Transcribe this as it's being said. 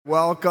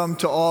Welcome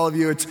to all of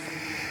you.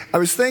 I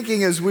was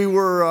thinking as we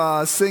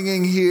were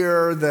singing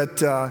here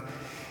that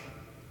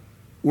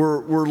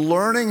we're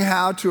learning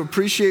how to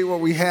appreciate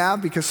what we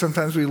have because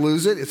sometimes we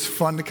lose it. It's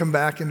fun to come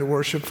back into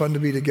worship, fun to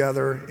be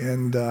together,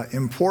 and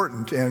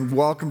important. And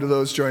welcome to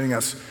those joining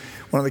us,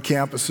 one of the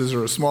campuses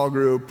or a small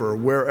group or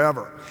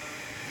wherever.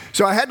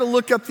 So I had to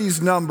look up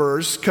these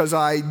numbers because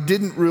I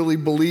didn't really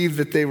believe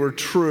that they were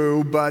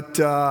true, but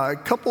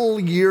a couple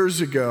years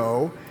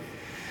ago,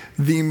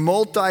 the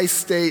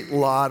multi-state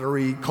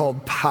lottery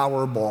called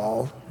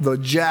Powerball, the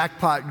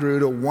jackpot grew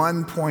to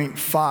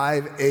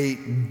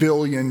 $1.58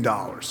 billion.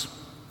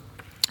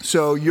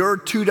 So your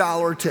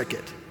 $2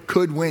 ticket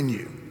could win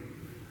you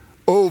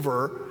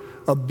over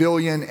 $1.5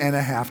 billion.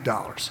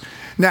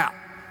 Now,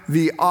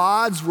 the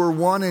odds were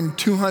 1 in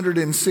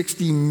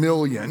 260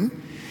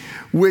 million,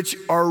 which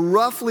are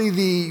roughly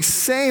the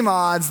same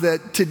odds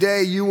that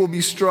today you will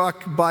be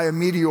struck by a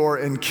meteor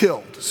and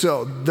killed.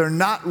 So they're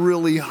not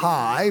really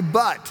high,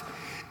 but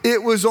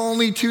it was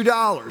only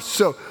 $2.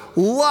 So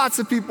lots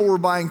of people were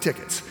buying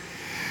tickets.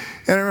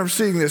 And I remember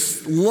seeing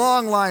this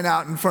long line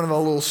out in front of a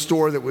little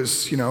store that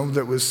was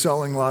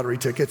selling lottery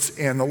tickets.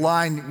 And the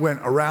line went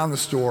around the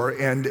store,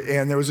 and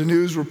there was a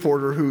news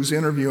reporter who's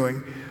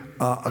interviewing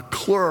a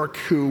clerk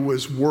who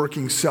was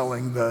working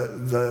selling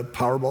the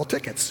Powerball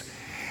tickets.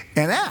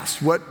 And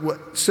asked,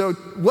 so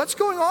what's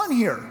going on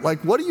here?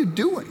 Like, what are you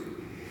doing?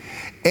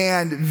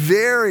 And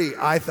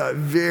I thought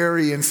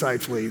very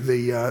insightfully,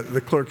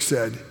 the clerk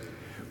said,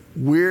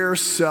 we're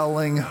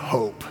selling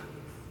hope.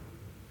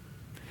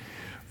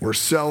 We're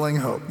selling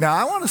hope. Now,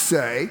 I want to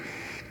say,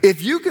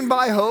 if you can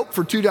buy hope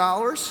for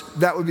 $2,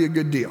 that would be a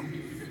good deal.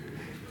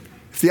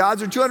 If the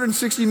odds are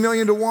 260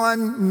 million to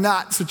 1,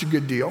 not such a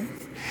good deal.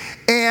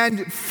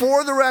 And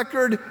for the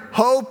record,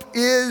 hope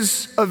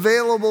is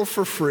available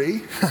for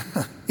free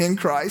in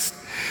Christ.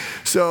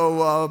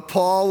 So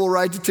Paul will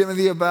write to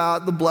Timothy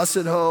about the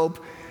blessed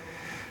hope.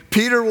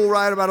 Peter will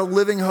write about a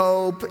living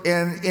hope.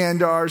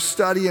 And our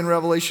study in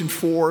Revelation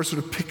 4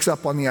 sort of picks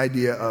up on the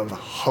idea of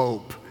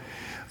hope.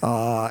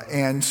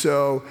 And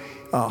so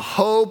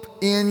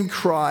hope in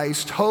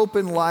Christ, hope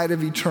in light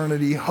of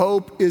eternity,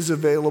 hope is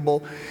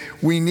available.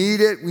 We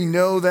need it, we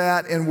know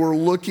that, and we're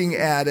looking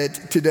at it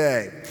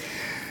today.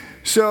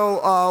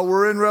 So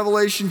we're in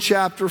Revelation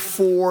chapter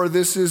 4.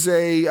 This is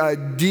a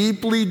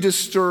deeply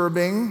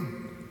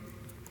disturbing,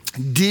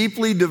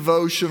 deeply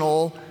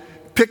devotional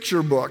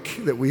picture book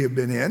that we have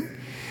been in.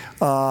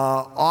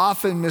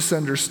 Often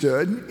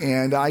misunderstood,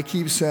 and I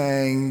keep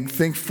saying,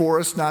 think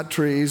forest, not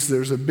trees.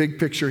 There's a big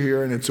picture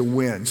here, and it's a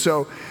win.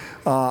 So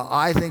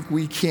I think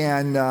we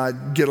can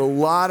get a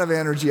lot of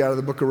energy out of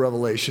the book of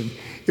Revelation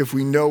if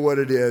we know what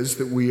it is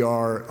that we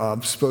are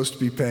supposed to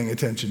be paying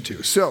attention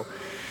to. So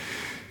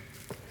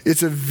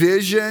it's a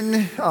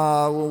vision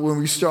when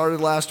we started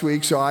last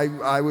week. So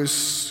I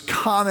was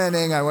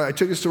commenting. I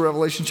took us to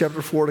Revelation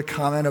chapter 4 to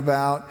comment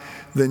about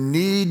the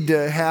need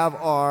to have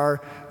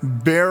our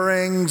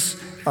bearings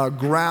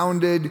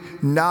grounded,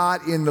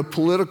 not in the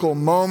political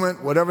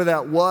moment, whatever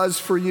that was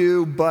for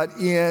you, but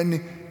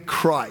in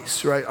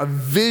Christ, right? A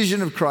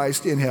vision of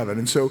Christ in heaven.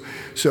 And so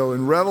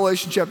in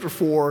Revelation chapter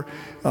 4,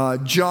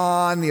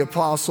 John, the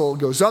apostle,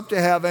 goes up to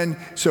heaven.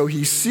 So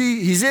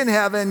he's in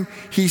heaven.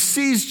 He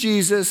sees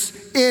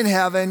Jesus in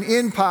heaven,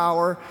 in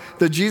power,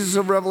 the Jesus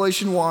of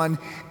Revelation 1.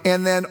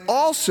 And then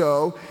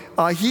also,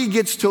 he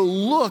gets to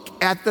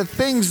look at the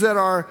things that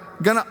are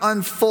going to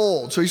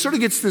unfold. So he sort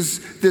of gets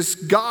this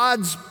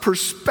God's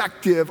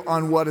perspective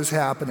on what is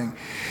happening.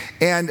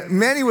 And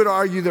many would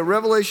argue that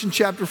Revelation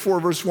chapter 4,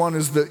 verse 1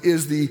 is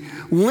the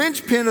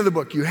linchpin of the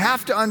book. You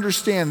have to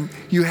understand,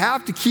 you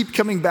have to keep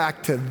coming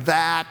back to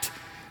that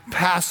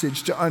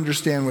passage to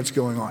understand what's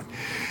going on.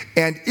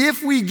 And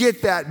if we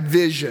get that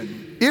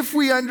vision, if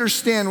we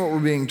understand what we're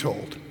being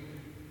told,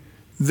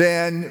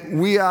 then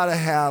we ought to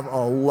have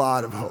a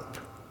lot of hope.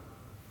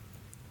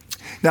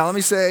 Now, let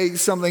me say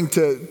something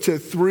to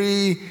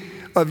three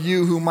of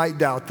you who might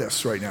doubt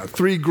this right now.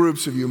 Three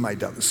groups of you might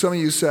doubt this. Some of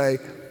you say,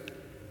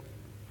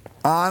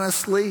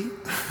 honestly,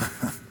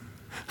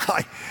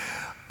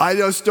 I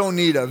just don't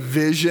need a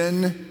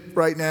vision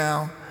right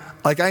now.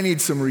 Like, I need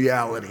some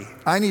reality.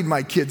 I need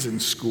my kids in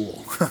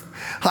school.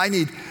 I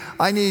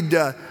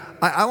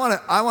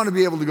want to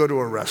be able to go to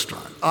a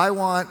restaurant. I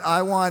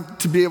want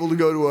to be able to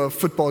go to a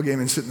football game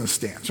and sit in the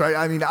stands, right?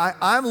 I mean,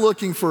 I'm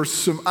looking for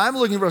us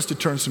to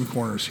turn some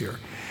corners here.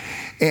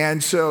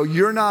 And so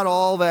you're not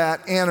all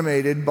that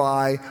animated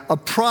by a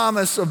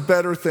promise of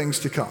better things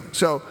to come.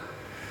 So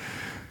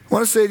I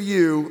want to say to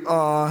you,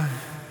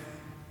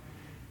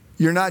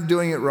 you're not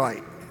doing it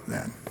right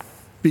then.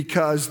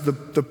 Because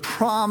the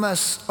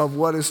promise of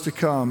what is to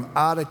come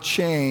ought to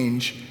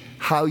change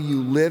how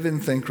you live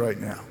and think right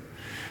now.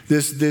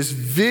 This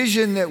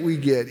vision that we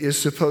get is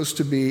supposed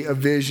to be a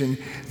vision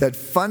that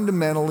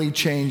fundamentally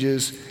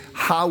changes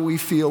how we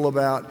feel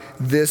about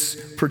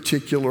this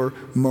particular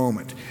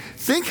moment.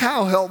 Think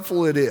how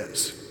helpful it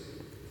is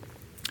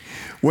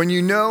when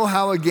you know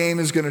how a game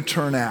is going to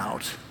turn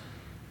out,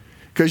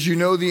 because you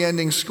know the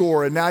ending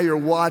score, and now you're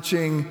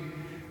watching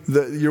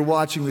you're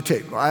watching the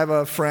tape. I have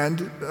a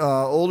friend,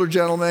 older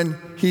gentleman.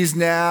 He's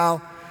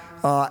now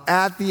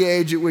at the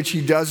age at which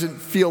he doesn't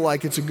feel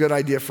like it's a good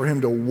idea for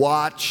him to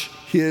watch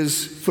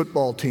his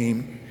football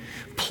team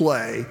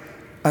play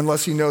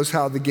unless he knows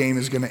how the game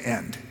is going to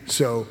end.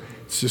 So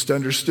it's just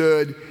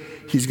understood.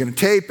 He's going to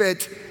tape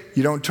it.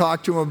 You don't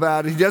talk to him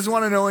about it. He doesn't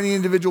want to know any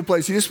individual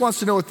plays. He just wants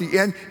to know at the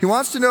end. He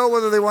wants to know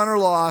whether they won or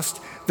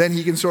lost. Then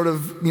he can sort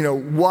of,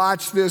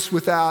 watch this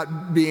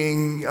without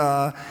being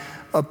a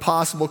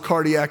possible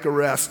cardiac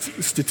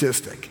arrest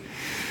statistic.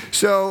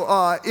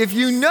 So if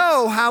you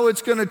know how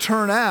it's going to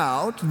turn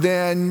out,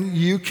 then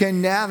you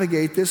can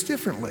navigate this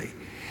differently.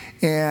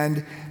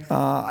 And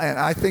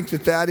I think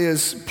that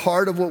is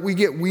part of what we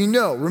get. We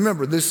know.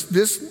 Remember,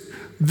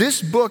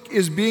 this book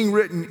is being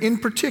written in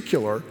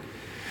particular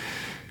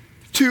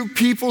to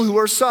people who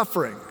are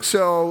suffering.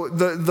 So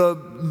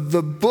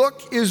the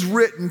book is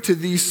written to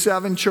these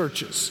 7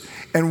 churches.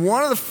 And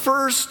one of the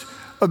first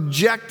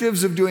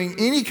objectives of doing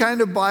any kind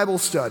of Bible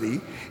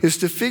study is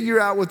to figure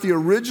out what the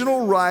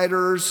original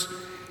writers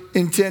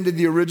intended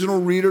the original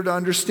reader to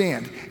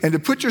understand, and to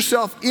put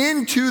yourself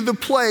into the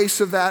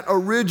place of that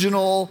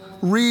original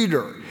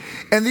reader.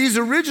 And these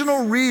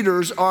original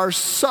readers are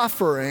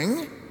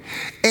suffering,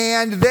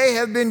 and they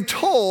have been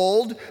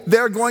told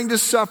they're going to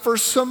suffer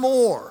some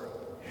more.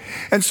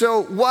 And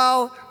so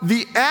while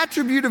the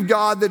attribute of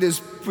God that is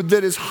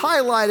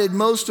highlighted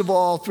most of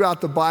all throughout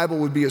the Bible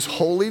would be his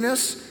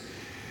holiness,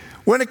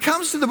 when it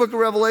comes to the book of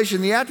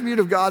Revelation, the attribute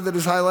of God that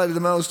is highlighted the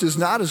most is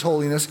not his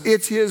holiness,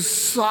 it's his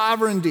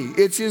sovereignty,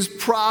 it's his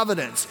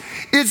providence.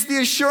 It's the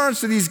assurance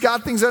that he's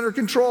got things under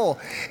control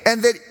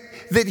and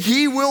that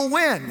he will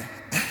win.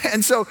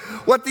 And so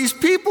what these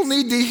people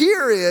need to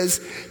hear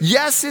is,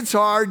 yes, it's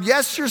hard,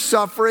 yes, you're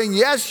suffering,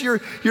 yes,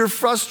 you're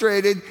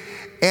frustrated,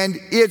 and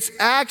it's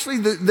actually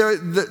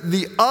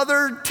the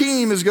other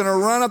team is going to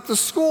run up the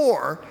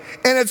score,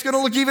 and it's going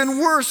to look even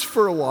worse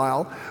for a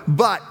while,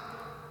 but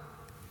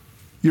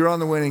you're on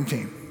the winning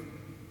team.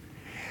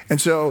 And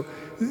so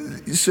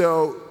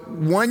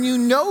when you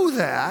know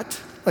that,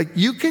 like,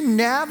 you can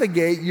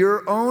navigate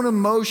your own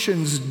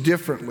emotions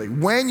differently.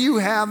 When you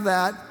have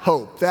that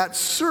hope, that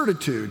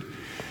certitude,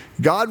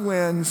 God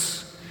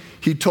wins.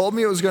 He told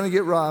me it was going to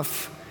get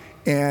rough,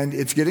 and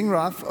it's getting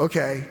rough,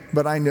 okay,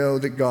 but I know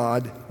that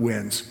God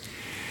wins.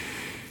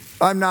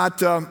 I'm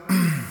not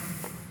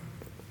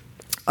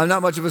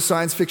much of a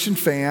science fiction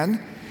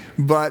fan,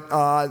 but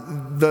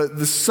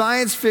the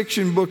science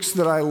fiction books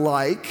that I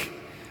like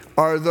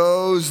are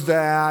those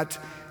that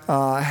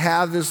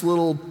have this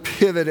little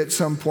pivot at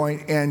some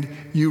point, and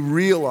you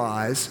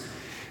realize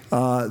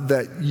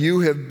that you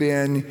have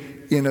been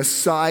in a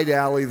side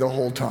alley the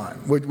whole time.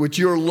 What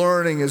you're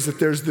learning is that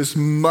there's this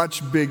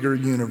much bigger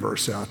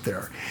universe out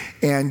there,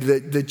 and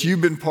that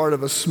you've been part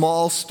of a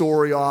small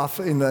story off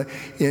in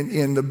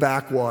the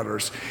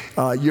backwaters.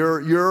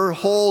 Your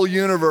whole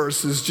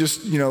universe is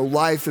just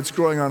life that's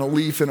growing on a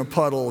leaf in a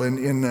puddle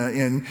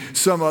in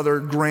some other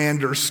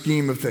grander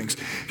scheme of things.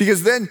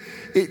 Because then,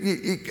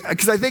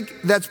 because I think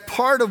that's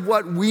part of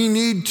what we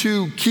need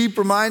to keep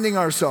reminding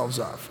ourselves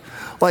of.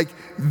 Like,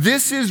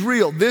 this is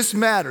real. This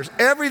matters.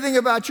 Everything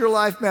about your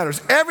life matters.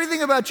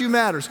 Everything about you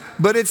matters.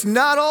 But it's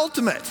not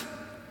ultimate.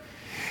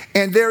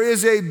 And there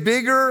is a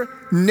bigger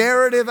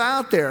narrative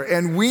out there.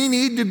 And we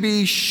need to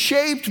be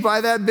shaped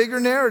by that bigger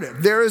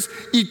narrative.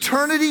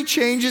 Eternity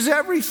changes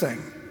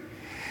everything.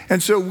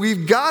 And so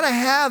we've got to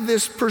have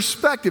this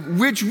perspective,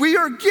 which we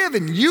are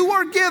given. You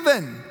are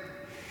given.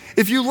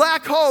 If you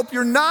lack hope,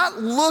 you're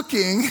not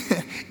looking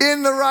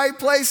in the right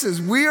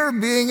places. We are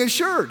being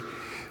assured.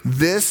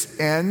 This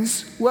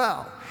ends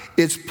well.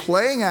 It's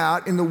playing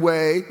out in the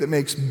way that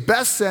makes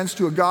best sense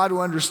to a God who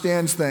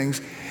understands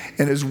things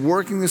and is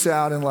working this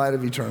out in light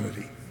of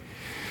eternity.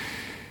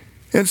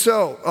 And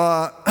so,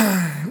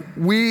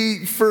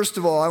 first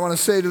of all, I want to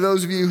say to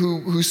those of you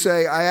who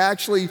say, I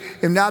actually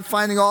am not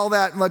finding all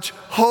that much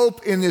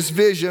hope in this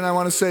vision, I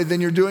want to say, then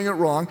you're doing it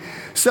wrong.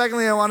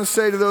 Secondly, I want to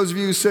say to those of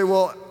you who say,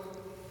 well,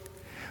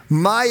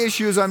 my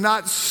issue is I'm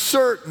not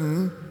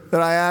certain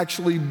that I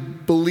actually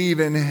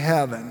believe in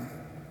heaven.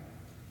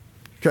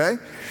 Okay?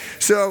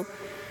 So,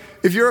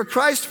 if you're a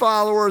Christ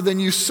follower, then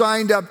you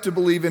signed up to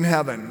believe in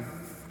heaven.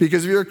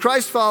 Because if you're a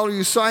Christ follower,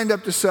 you signed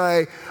up to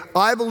say,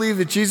 I believe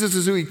that Jesus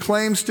is who he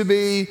claims to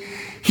be.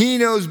 He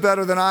knows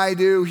better than I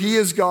do. He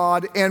is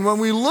God. And when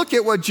we look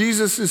at what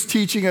Jesus is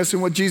teaching us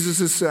and what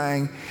Jesus is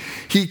saying,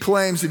 he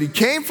claims that he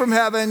came from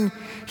heaven.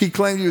 He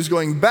claimed he was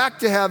going back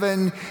to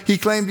heaven. He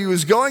claimed he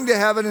was going to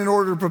heaven in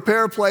order to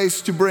prepare a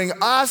place to bring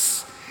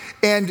us.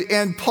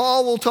 And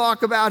Paul will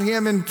talk about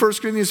him in 1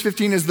 Corinthians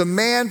 15 as the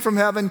man from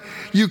heaven.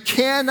 You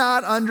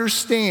cannot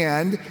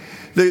understand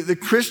the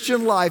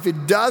Christian life.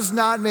 It does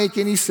not make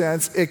any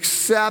sense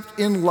except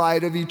in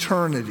light of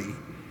eternity.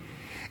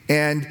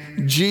 And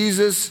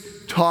Jesus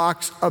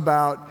talks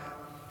about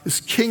this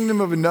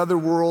kingdom of another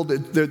world.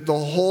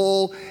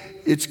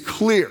 It's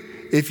clear.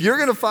 If you're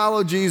going to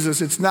follow Jesus,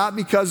 it's not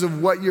because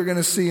of what you're going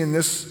to see in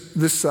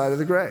this side of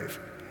the grave.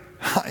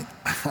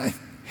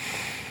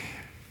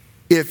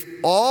 If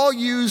all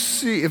you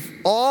see, if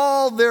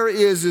all there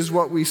is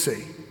what we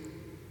see,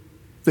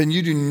 then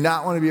you do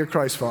not want to be a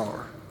Christ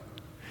follower.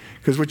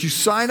 Because what you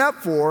sign up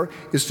for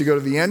is to go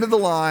to the end of the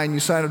line. You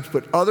sign up to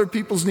put other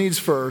people's needs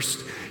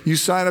first. You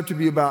sign up to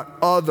be about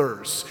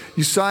others.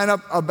 You sign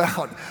up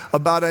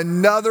about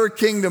another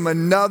kingdom,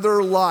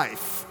 another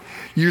life.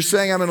 You're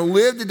saying, I'm going to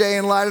live today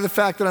in light of the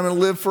fact that I'm going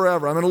to live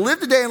forever. I'm going to live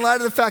today in light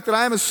of the fact that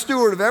I am a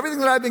steward of everything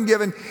that I've been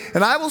given,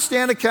 and I will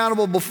stand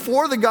accountable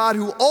before the God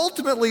who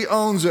ultimately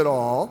owns it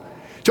all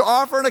to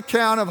offer an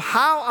account of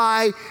how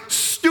I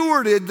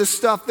stewarded the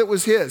stuff that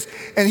was his.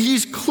 And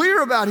he's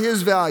clear about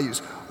his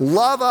values.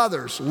 Love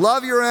others,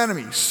 love your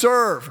enemy,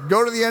 serve,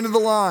 go to the end of the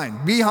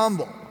line, be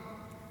humble.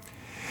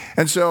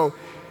 And so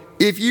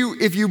if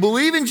you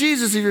believe in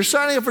Jesus, if you're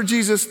signing up for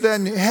Jesus,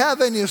 then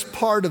heaven is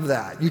part of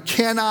that. You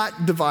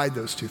cannot divide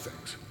those two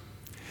things.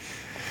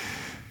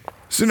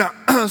 So now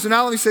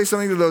let me say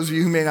something to those of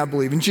you who may not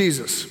believe in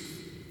Jesus.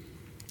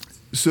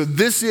 So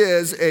this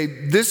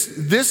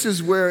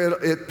is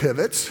where it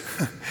pivots,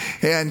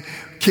 and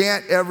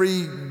can't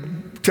every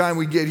time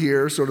we get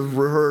here sort of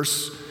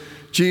rehearse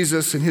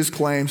Jesus and his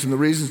claims and the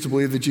reasons to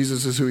believe that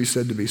Jesus is who he's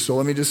said to be. So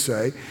let me just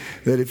say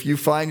that if you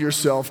find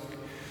yourself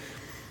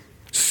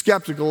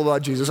skeptical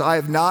about Jesus, I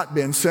have not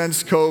been.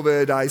 Since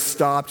COVID, I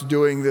stopped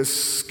doing this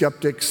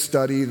skeptic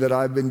study that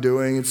I've been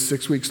doing. It's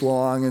 6 weeks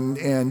long,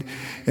 and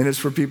it's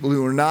for people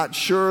who are not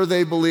sure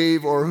they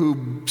believe, or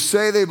who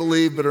say they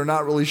believe but are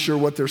not really sure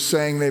what they're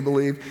saying they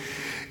believe.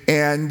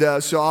 And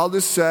so I'll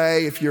just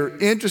say, if you're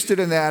interested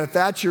in that, if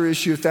that's your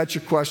issue, if that's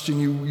your question,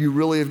 you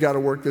really have got to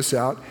work this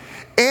out.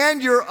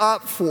 And you're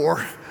up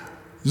for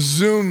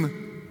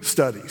Zoom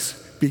studies,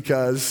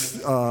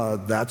 because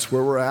that's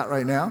where we're at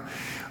right now.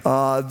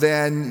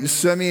 Then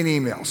send me an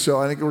email. So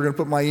I think we're going to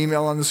put my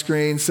email on the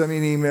screen. Send me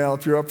an email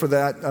if you're up for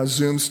that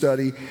Zoom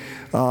study.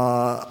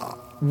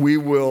 We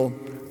will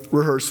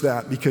rehearse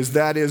that, because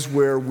that is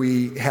where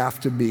we have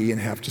to be and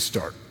have to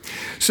start.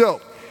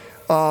 So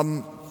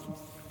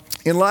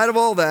in light of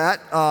all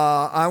that,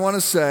 I want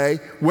to say,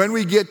 when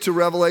we get to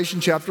Revelation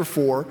chapter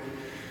 4,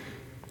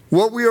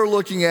 what we are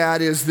looking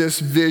at is this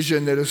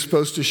vision that is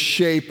supposed to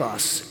shape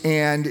us.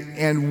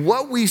 And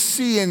what we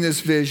see in this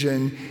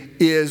vision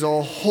is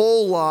a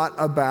whole lot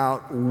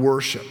about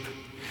worship.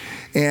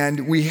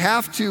 And we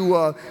have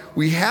to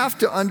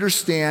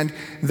understand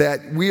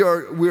that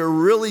we're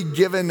really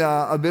given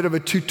a bit of a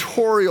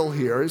tutorial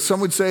here. Some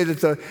would say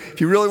that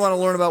if you really want to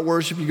learn about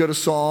worship, you go to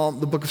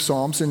the book of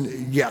Psalms.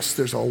 And yes,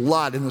 there's a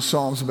lot in the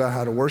Psalms about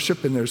how to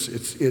worship, and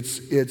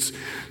it's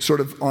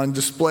sort of on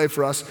display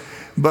for us.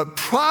 But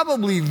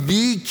probably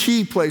the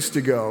key place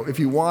to go if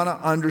you want to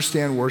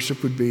understand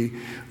worship would be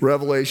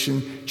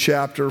Revelation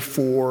chapter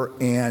 4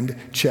 and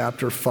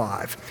chapter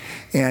 5.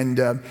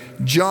 And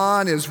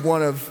John is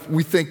one of,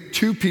 we think,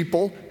 two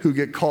people who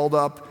get called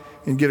up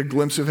and get a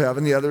glimpse of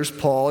heaven. The other is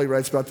Paul. He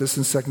writes about this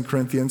in 2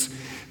 Corinthians,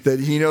 that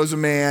he knows a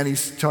man.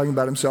 He's talking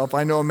about himself.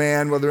 I know a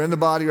man, whether in the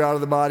body or out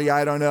of the body,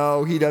 I don't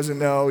know. He doesn't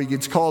know. He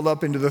gets called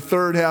up into the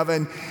third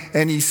heaven,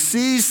 and he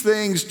sees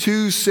things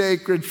too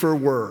sacred for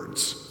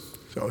words.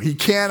 So he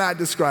cannot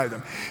describe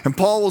them. And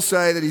Paul will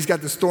say that he's got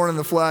this thorn in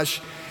the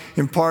flesh,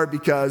 in part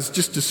because,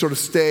 just to sort of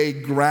stay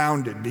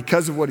grounded,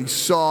 because of what he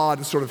saw,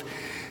 to sort of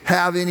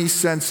have any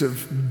sense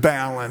of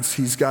balance,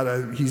 he's got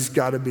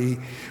to be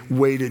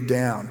weighted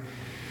down.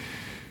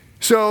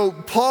 So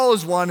Paul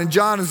is one and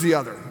John is the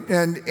other.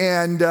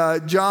 And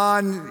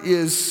John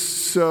is,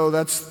 so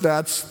that's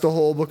the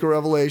whole book of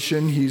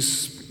Revelation.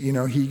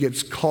 He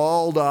gets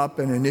called up,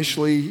 and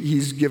initially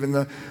he's given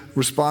the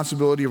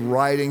responsibility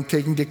of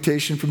taking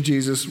dictation from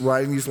Jesus,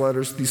 writing these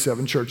letters to these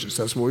 7 churches.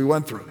 That's what we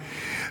went through.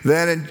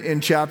 Then in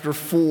chapter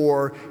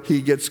 4,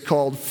 he gets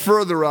called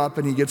further up,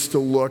 and he gets to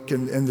look,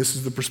 and this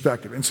is the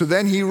perspective. And so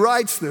then he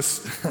writes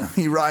this.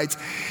 He writes,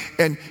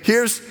 and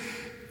here's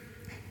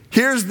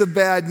the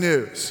bad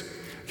news.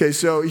 Okay,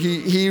 so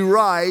he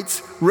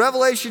writes,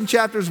 Revelation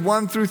chapters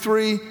 1 through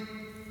 3,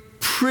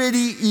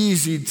 pretty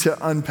easy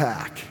to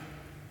unpack.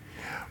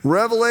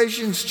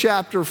 Revelations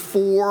chapter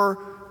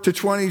 4 to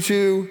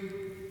 22,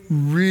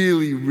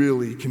 really,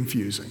 really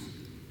confusing.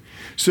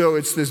 So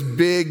it's this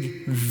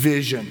big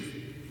vision.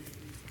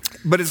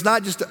 But it's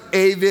not just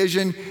a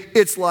vision,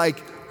 it's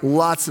like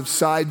lots of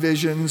side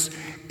visions.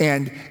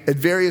 And at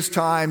various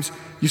times,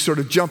 you sort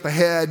of jump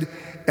ahead,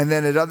 and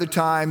then at other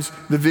times,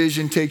 the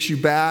vision takes you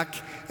back,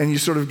 and you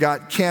sort of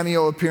got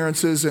cameo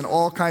appearances and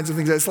all kinds of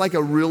things. It's like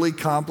a really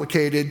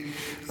complicated,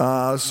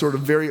 sort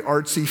of very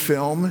artsy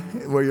film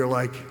where you're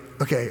like,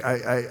 okay,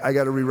 I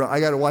got to rerun.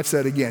 I got to watch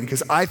that again,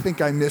 because I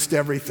think I missed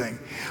everything.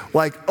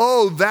 Like,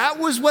 oh, that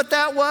was what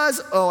that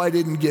was? Oh, I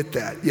didn't get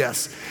that.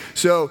 Yes.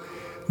 So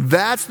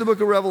that's the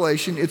book of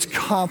Revelation. It's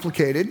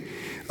complicated.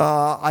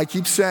 I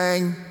keep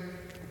saying,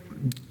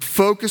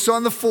 focus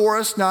on the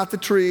forest, not the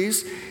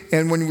trees.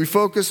 And when we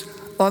focus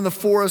on the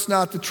forest,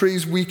 not the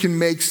trees, we can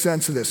make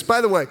sense of this.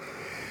 By the way,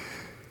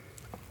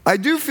 I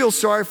do feel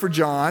sorry for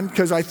John,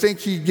 because I think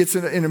he gets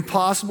an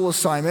impossible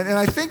assignment. And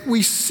I think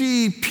we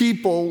see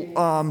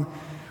people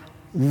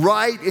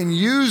write and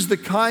use the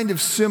kind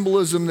of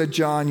symbolism that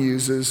John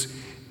uses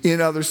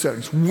in other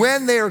settings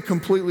when they are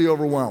completely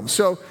overwhelmed.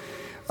 So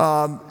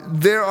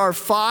there are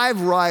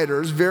 5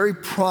 writers, very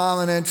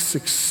prominent,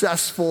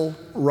 successful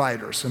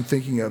writers. I'm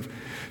thinking of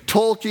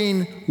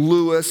Tolkien,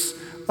 Lewis,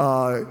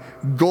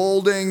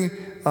 Golding,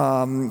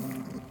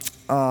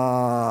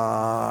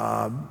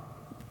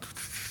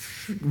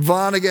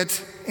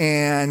 Vonnegut,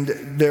 and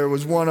there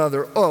was one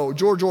other,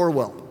 George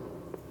Orwell.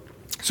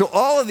 So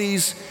all of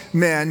these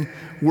men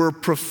were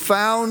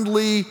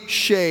profoundly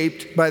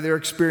shaped by their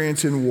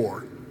experience in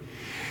war.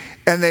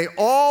 And they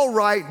all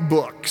write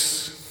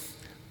books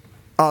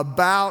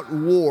about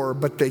war,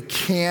 but they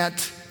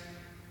can't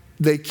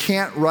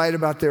write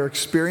about their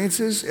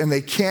experiences, and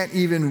they can't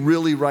even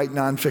really write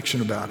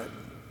nonfiction about it.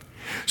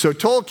 So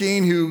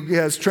Tolkien, who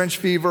has trench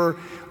fever,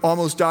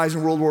 almost dies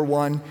in World War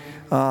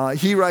I,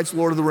 he writes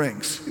Lord of the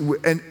Rings,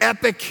 an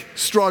epic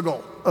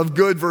struggle of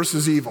good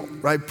versus evil,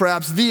 right?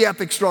 Perhaps the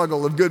epic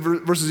struggle of good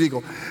versus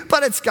evil.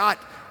 But it's got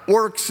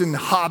orcs and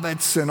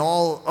hobbits and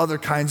all other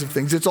kinds of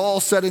things. It's all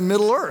set in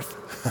Middle-earth.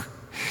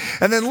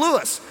 And then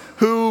Lewis,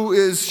 who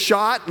is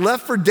shot,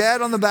 left for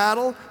dead on the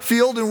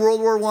battlefield in World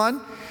War I,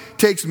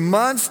 takes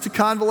months to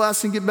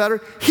convalesce and get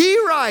better. He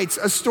writes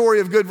a story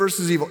of good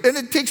versus evil. And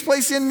it takes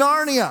place in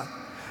Narnia,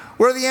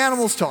 where the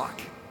animals talk.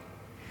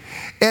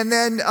 And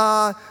then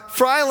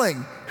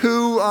Freiling,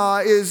 who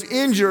is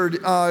injured,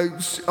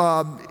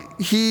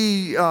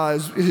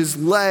 his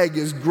leg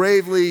is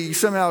gravely,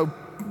 somehow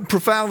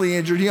profoundly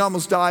injured. He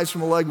almost dies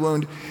from a leg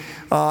wound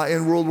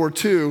in World War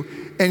II.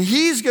 And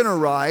he's going to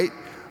write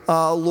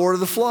Lord of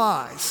the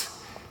Flies.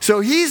 So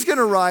he's going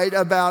to write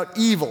about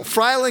evil.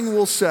 Freiling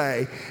will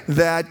say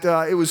that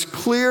it was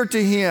clear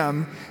to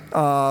him,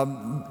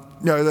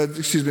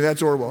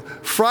 that's Orwell.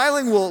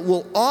 Freiling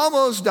will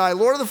almost die.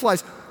 Lord of the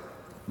Flies,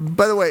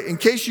 by the way, in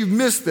case you've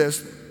missed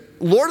this,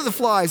 Lord of the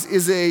Flies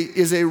is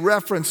a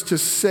reference to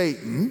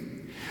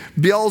Satan,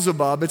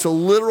 Beelzebub. It's a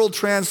literal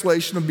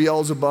translation of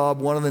Beelzebub,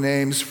 one of the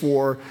names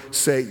for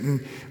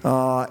Satan,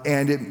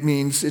 and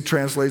it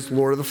translates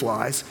Lord of the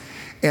Flies.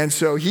 And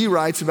so he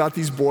writes about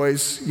these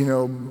boys.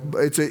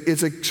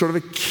 It's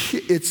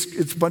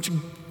a bunch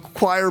of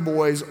choir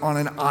boys on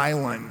an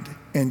island,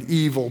 and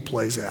evil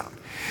plays out.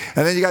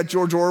 And then you got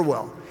George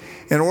Orwell,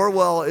 and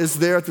Orwell is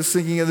there at the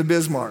sinking of the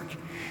Bismarck.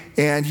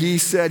 And he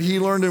said he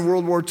learned in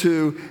World War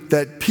II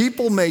that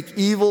people make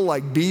evil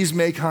like bees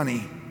make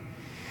honey.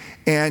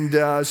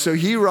 And so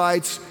he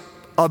writes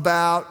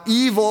about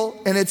evil,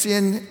 and it's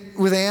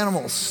with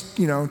animals,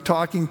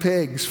 talking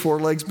pigs, 4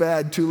 legs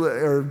bad,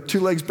 2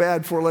 legs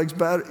bad, 4 legs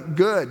bad,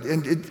 good.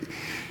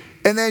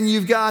 And then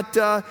you've got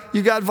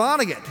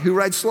Vonnegut, who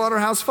writes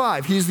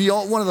Slaughterhouse-Five. He's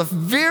one of the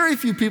very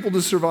few people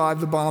to survive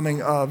the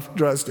bombing of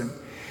Dresden.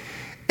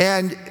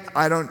 And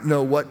I don't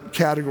know what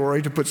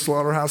category to put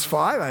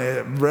Slaughterhouse-Five. I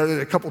read it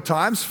a couple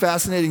times.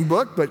 Fascinating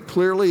book, but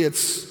clearly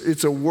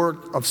it's a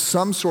work of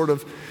some sort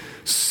of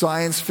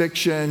science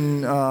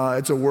fiction.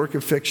 It's a work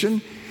of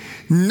fiction.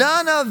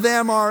 None of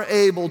them are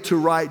able to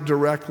write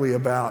directly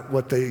about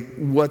what they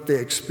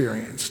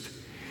experienced.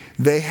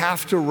 They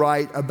have to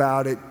write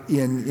about it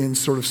in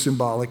sort of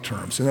symbolic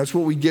terms. And that's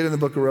what we get in the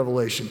book of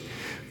Revelation.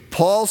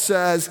 Paul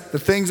says, the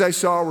things I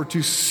saw were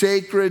too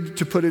sacred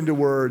to put into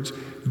words.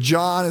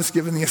 John is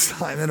given the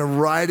assignment of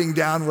writing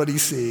down what he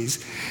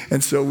sees.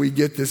 And so we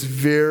get this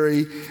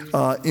very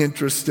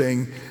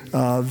interesting,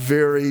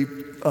 very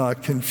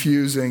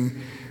confusing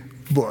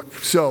book.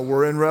 So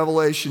we're in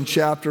Revelation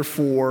chapter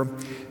 4,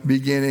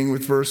 beginning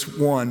with verse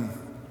 1.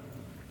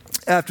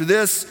 After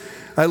this,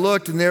 I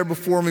looked, and there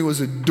before me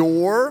was a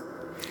door,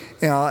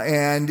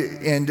 and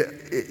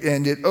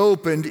it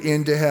opened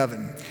into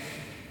heaven.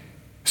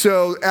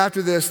 So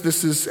after this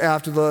is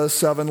after the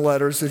 7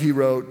 letters that he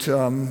wrote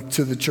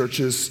to the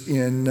churches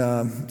in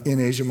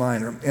Asia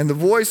Minor. And the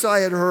voice I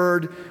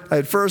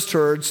had first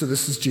heard, so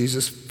this is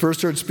Jesus,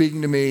 first heard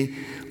speaking to me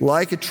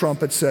like a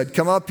trumpet said,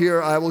 "Come up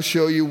here, I will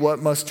show you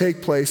what must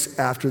take place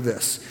after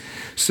this."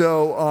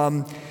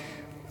 So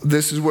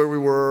this is where we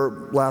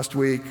were last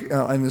week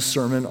in this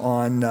sermon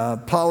on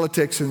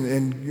politics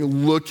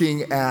and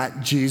looking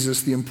at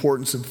Jesus, the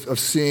importance of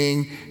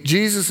seeing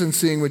Jesus and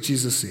seeing what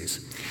Jesus sees.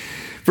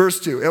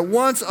 Verse 2, "At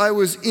once I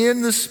was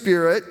in the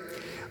Spirit,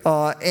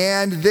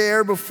 and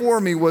there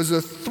before me was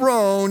a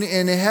throne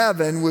in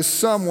heaven with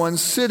someone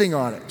sitting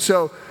on it."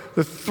 So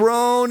the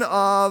throne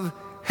of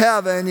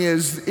heaven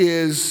is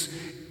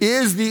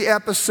the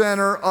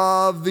epicenter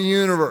of the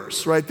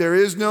universe, right? There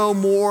is no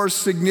more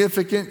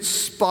significant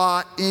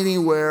spot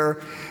anywhere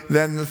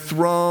than the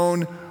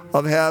throne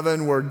of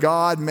heaven where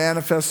God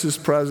manifests his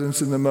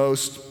presence in the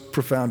most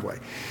profound way.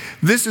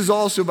 This is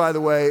also, by the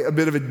way, a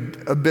bit of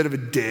a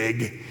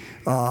dig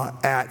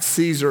at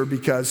Caesar,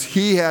 because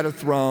he had a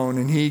throne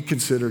and he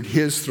considered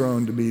his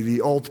throne to be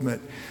the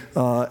ultimate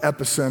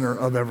epicenter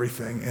of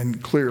everything,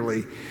 and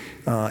clearly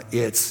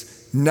it's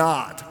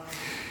not.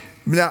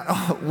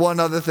 Now, one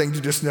other thing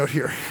to just note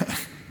here.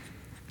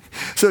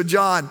 So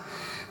John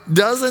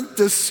doesn't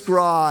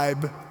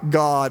describe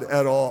God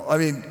at all. I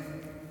mean,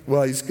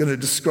 well, he's going to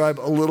describe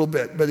a little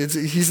bit, but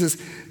he says,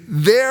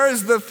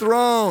 there's the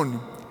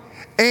throne.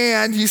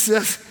 And he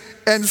says,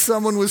 and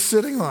someone was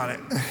sitting on it.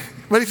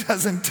 But he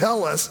doesn't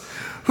tell us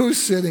who's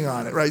sitting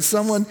on it, right?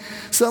 Someone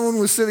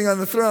was sitting on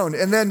the throne.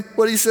 And then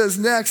what he says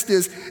next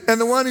is, and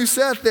the one who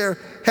sat there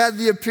had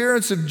the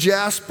appearance of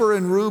jasper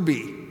and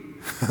ruby.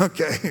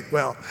 Okay,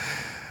 well,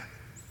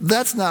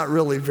 that's not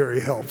really very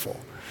helpful.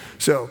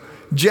 So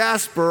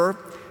jasper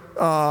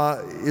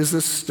is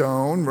a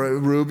stone.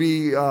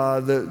 Ruby,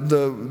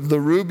 the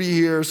ruby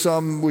here,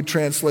 some would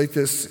translate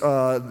this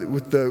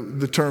with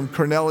the term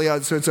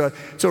cornelia. So it's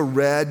a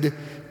red,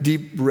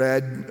 deep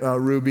red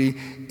ruby.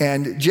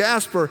 And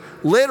jasper,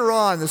 later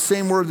on, the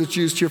same word that's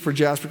used here for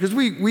jasper, because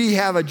we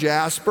have a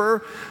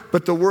jasper,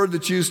 but the word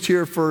that's used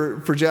here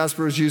for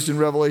jasper is used in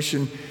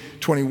Revelation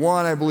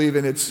 21, I believe,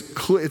 and it's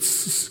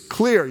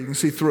clear. You can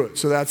see through it.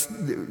 So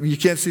you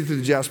can't see through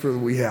the jasper that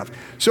we have.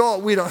 So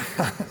we don't,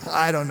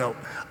 I don't know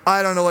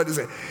what to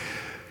say.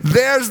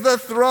 There's the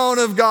throne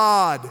of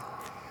God.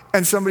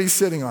 And somebody's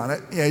sitting on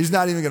it. Yeah, he's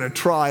not even going to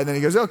try. And then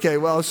he goes, okay,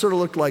 well, it sort of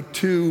looked like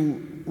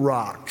two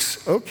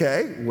rocks.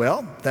 Okay,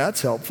 well,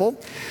 that's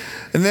helpful.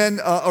 And then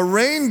a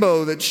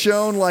rainbow that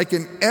shone like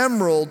an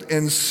emerald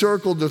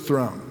encircled the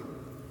throne.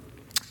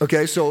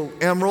 Okay, so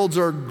emeralds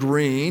are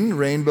green.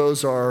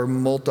 Rainbows are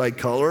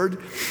multicolored.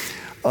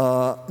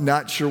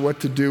 Not sure what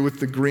to do with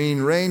the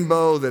green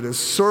rainbow that is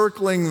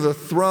circling the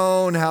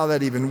throne, how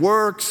that even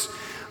works.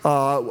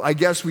 I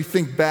guess we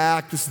think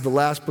back, this is the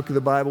last book of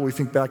the Bible, we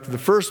think back to the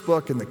first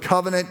book and the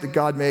covenant that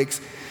God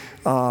makes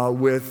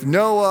with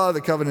Noah,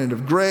 the covenant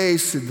of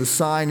grace. The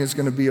sign is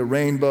going to be a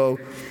rainbow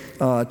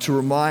to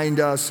remind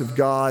us of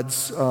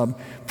God's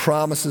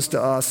promises to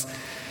us.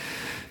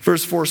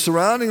 Verse 4,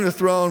 surrounding the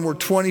throne were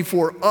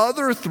 24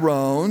 other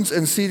thrones,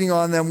 and seating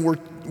on them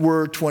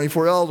were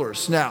 24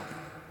 elders. Now,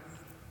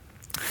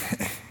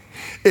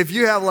 if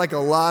you have like a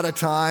lot of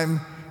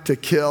time to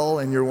kill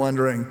and you're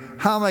wondering,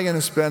 how am I going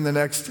to spend the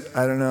next,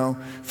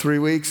 3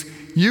 weeks?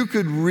 You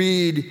could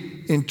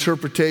read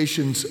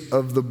interpretations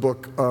of the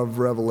book of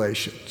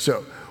Revelation.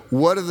 So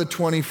what are the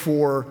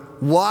 24,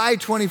 why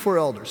 24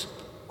 elders?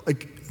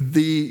 Like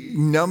the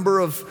number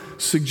of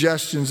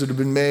suggestions that have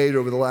been made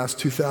over the last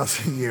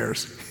 2,000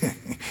 years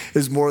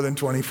is more than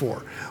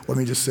 24. Let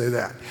me just say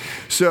that.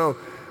 So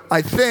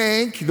I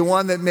think the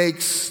one that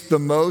makes the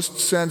most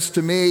sense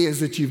to me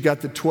is that you've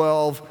got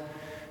 12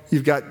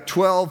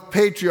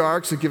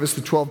 patriarchs that give us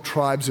the 12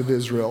 tribes of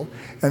Israel.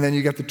 And then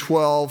you got the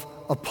 12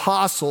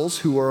 apostles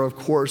who are, of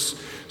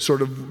course,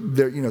 sort of,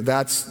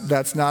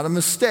 that's not a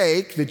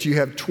mistake that you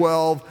have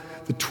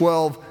the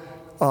 12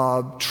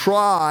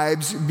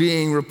 tribes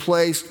being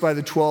replaced by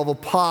the 12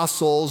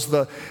 apostles,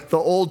 the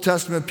Old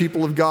Testament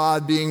people of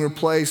God being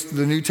replaced with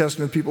the New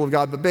Testament people of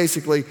God. But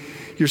basically,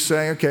 you're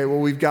saying, okay, well,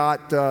 we've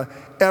got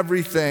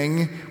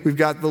everything. We've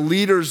got the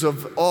leaders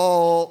of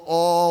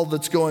all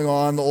that's going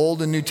on, the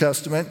Old and New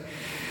Testament.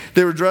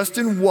 They were dressed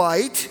in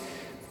white,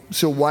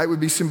 so white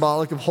would be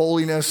symbolic of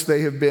holiness.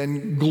 They have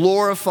been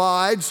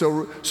glorified.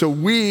 So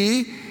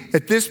we,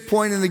 at this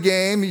point in the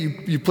game,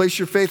 you place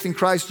your faith in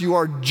Christ, you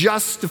are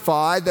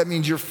justified. That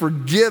means you're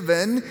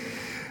forgiven.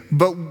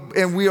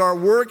 And we are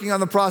working on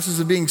the process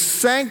of being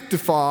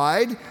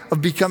sanctified,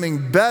 of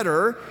becoming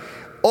better.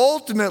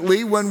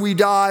 Ultimately, when we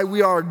die,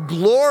 we are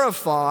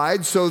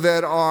glorified so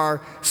that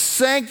our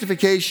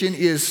sanctification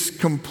is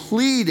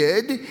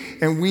completed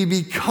and we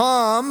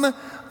become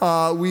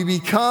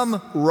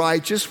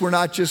righteous. We're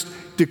not just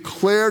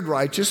declared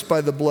righteous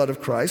by the blood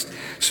of Christ.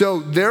 So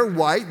they're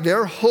white,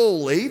 they're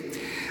holy.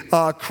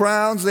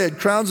 Crowns, they had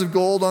crowns of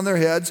gold on their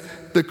heads.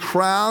 The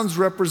crowns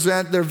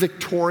represent they're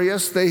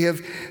victorious. They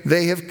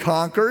have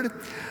conquered.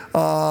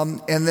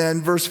 And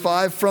then verse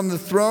 5, from the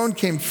throne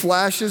came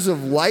flashes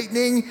of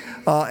lightning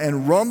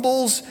and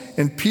rumbles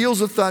and peals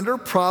of thunder,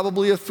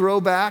 probably a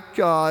throwback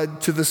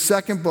to the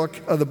second book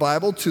of the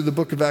Bible, to the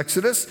book of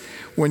Exodus,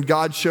 when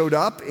God showed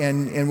up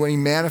and when he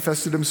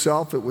manifested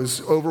himself. It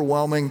was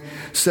overwhelming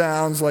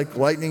sounds like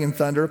lightning and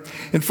thunder.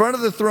 In front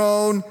of the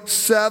throne,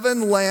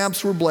 7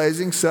 lamps were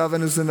blazing.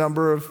 7 is the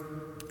number of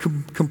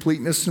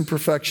completeness and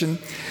perfection.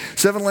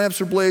 7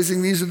 lamps were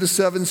blazing. These are the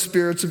 7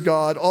 spirits of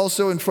God.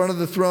 Also in front of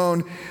the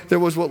throne, there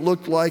was what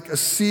looked like a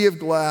sea of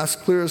glass,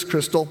 clear as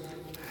crystal.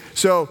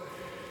 So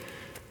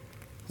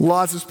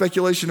lots of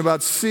speculation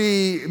about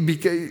sea. In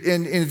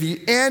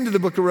the end of the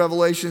book of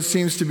Revelation, it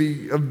seems to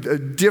be a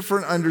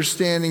different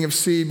understanding of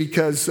sea,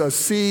 because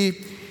sea,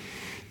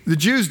 the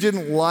Jews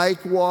didn't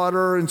like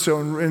water, and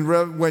so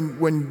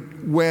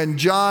when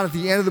John at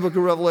the end of the book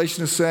of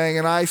Revelation is saying,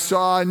 and I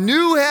saw a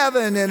new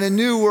heaven and a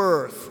new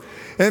earth,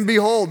 and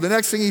behold, the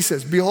next thing he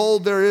says,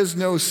 behold, there is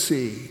no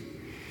sea,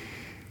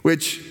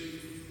 which,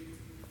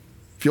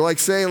 if you like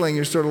sailing,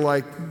 you're sort of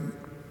like,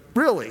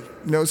 really,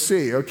 no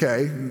sea,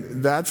 okay,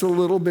 that's a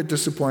little bit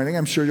disappointing.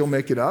 I'm sure you'll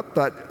make it up,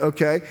 but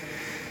okay.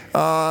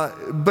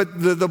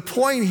 But the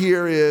point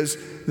here is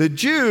the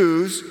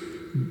Jews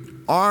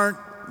aren't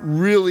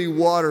really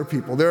water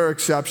people. There are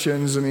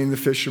exceptions, the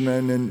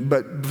fishermen,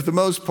 but for the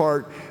most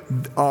part,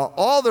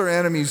 all their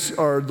enemies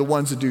are the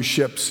ones that do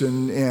ships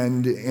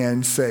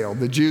and sail.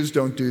 The Jews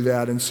don't do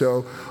that, and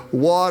so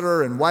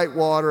water and white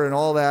water and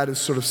all that is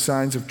sort of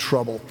signs of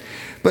trouble.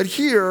 But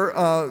here,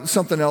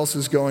 something else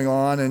is going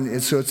on,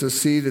 and so it's a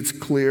sea that's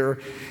clear.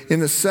 In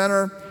the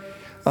center,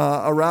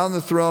 around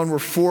the throne were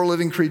 4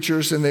 living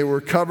creatures, and they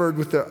were covered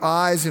with their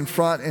eyes in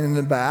front and in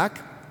the back.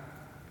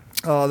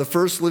 The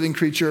first living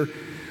creature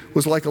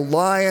was like a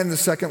lion, the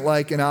second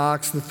like an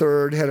ox, the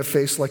third had a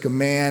face like a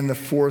man, the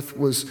fourth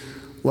was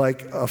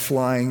like a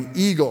flying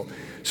eagle.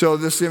 So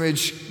this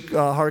image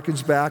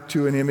harkens back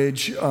to an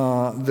image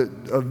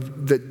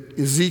that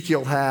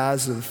Ezekiel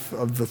has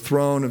of the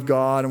throne of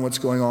God and what's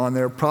going on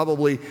there.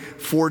 Probably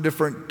 4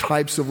 different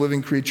types of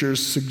living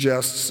creatures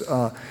suggests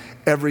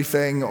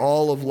everything,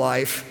 all of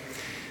life.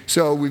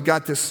 So we've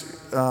got this,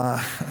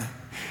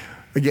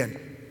 again,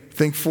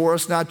 think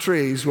forest, not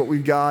trees. What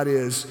we've got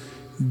is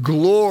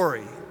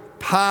glory,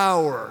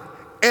 power,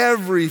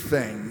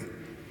 everything.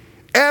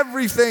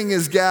 Everything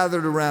is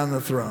gathered around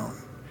the throne.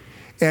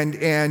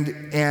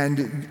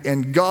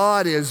 And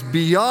God is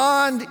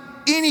beyond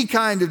any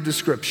kind of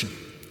description.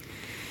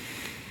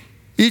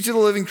 Each of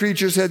the living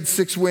creatures had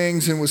 6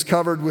 wings and was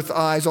covered with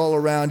eyes all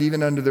around,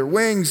 even under their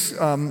wings.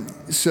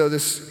 So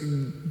this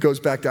goes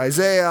back to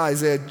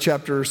Isaiah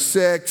chapter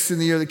 6. In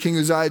the year that King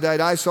Uzziah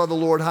died, I saw the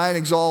Lord high and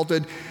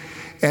exalted.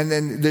 And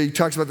then he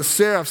talks about the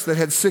seraphs that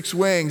had 6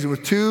 wings. And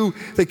with 2,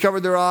 they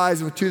covered their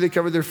eyes. And with 2, they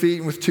covered their feet.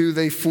 And with 2,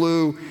 they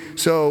flew.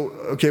 So,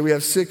 okay, we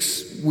have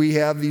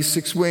these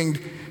 6-winged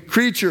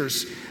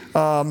creatures.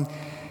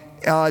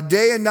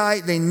 Day and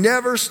night, they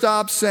never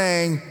stop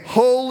saying,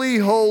 holy,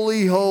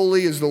 holy,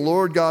 holy is the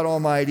Lord God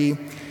Almighty,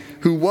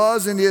 who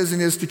was and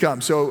is to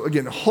come. So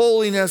again,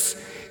 holiness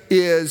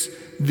is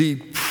the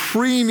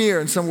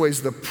premier, in some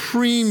ways, the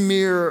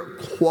premier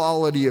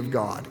quality of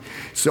God.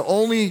 It's the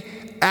only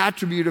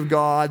attribute of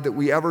God that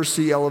we ever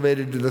see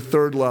elevated to the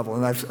 3rd level.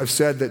 And I've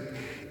said that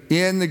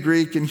in the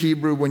Greek and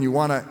Hebrew, when you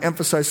want to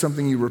emphasize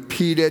something, you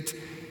repeat it.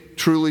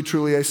 Truly,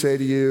 truly, I say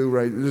to you,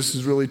 right? This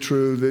is really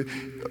true.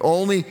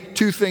 Only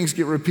 2 things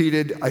get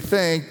repeated, I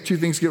think. 2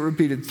 things get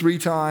repeated 3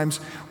 times.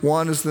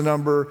 One is the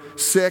number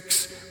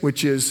 6,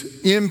 which is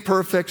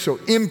imperfect, so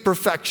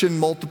imperfection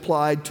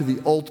multiplied to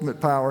the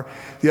ultimate power.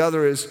 The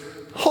other is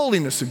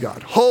holiness of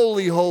God.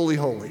 Holy, holy,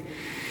 holy.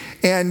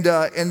 And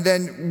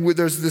then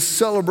there's this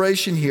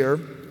celebration here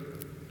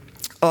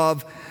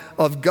of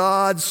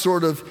God's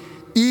sort of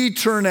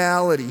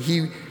eternality.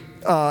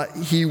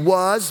 He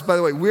was, by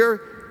the way,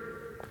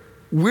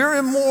 we're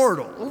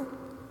immortal.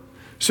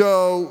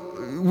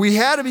 So we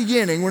had a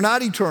beginning. We're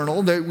not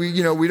eternal.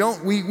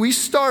 We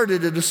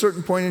started at a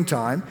certain point in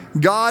time.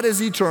 God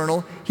is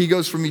eternal. He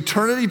goes from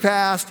eternity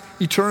past,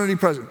 eternity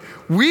present.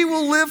 We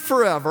will live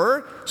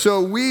forever.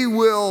 So we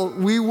will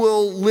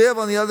live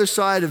on the other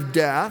side of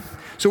death.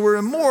 So we're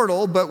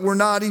immortal, but we're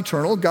not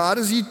eternal. God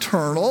is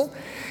eternal.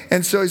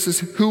 And so he says,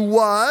 who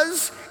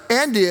was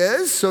and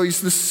is. So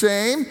he's the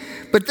same.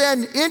 But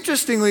then,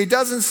 interestingly, it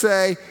doesn't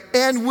say,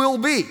 and will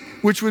be,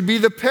 which would be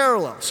the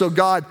parallel. So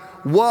God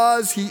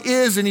was, he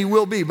is, and he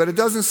will be. But it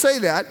doesn't say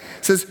that.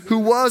 It says, who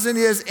was and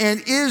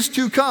is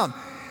to come.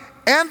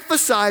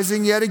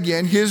 Emphasizing yet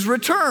again his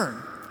return.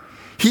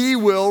 He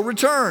will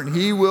return.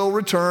 He will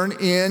return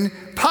in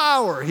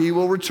power. He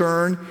will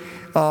return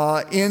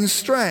in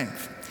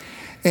strength.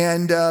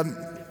 And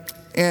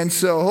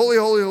so, holy,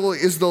 holy, holy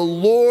is the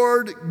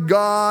Lord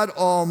God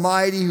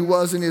Almighty, who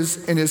was and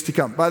is to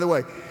come. By the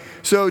way,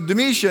 so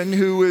Domitian,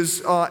 who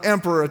is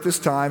emperor at this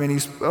time, and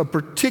he's a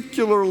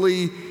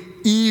particularly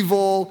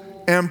evil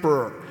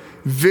emperor.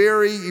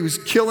 He was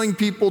killing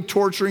people,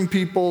 torturing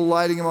people,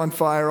 lighting them on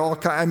fire,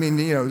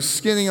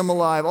 skinning them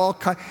alive, all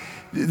kind.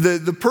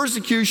 The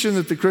persecution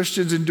that the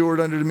Christians endured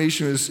under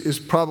Domitian is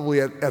probably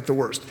at the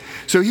worst.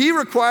 So he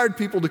required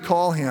people to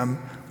call him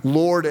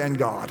Lord and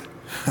God.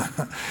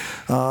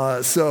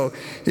 So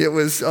it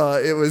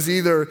was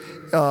either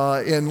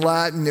in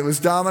Latin it was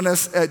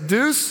Dominus et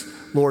Deus,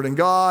 Lord and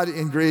God.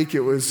 In Greek it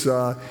was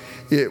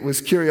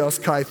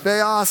Kyrios kai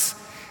Theos.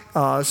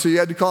 So you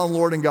had to call him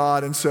Lord and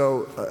God. And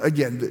so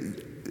again,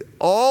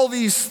 all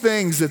these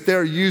things that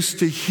they're used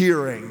to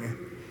hearing,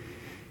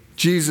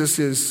 Jesus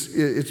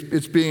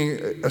it's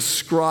being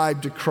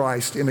ascribed to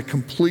Christ in a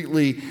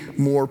completely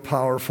more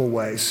powerful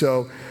way.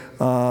 So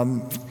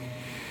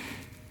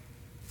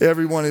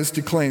everyone is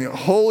declaring,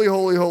 holy,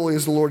 holy, holy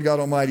is the Lord God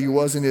Almighty, who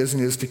was and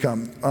is to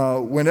come.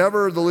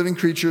 Whenever the living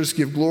creatures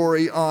give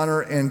glory, honor,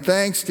 and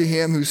thanks to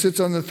him who sits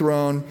on the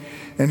throne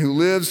and who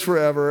lives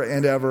forever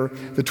and ever,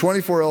 the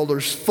 24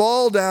 elders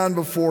fall down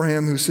before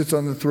him who sits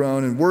on the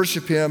throne and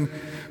worship him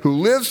who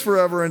lives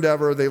forever and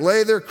ever. They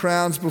lay their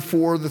crowns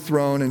before the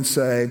throne and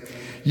say,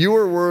 you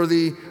are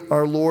worthy,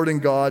 our Lord and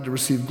God, to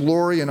receive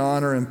glory and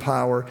honor and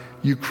power.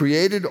 You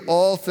created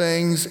all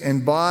things,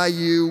 and by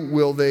you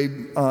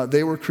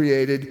they were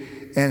created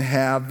and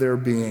have their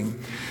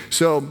being.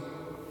 So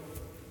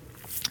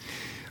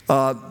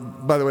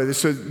By the way,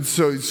 so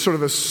sort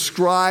of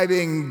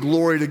ascribing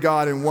glory to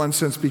God in one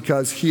sense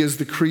because he is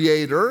the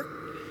creator.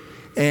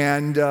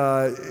 And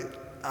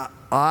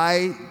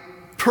I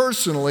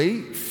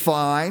personally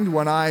find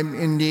when I'm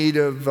in need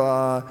of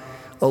a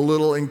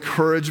little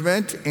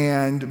encouragement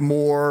and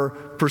more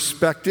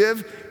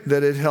perspective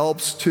that it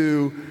helps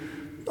to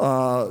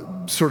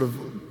sort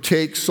of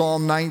take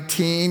Psalm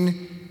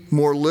 19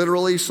 more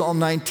literally. Psalm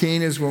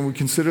 19 is when we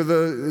consider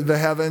the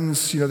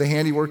heavens, the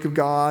handiwork of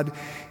God.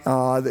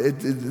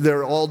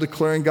 They're all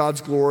declaring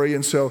God's glory.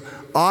 And so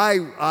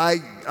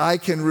I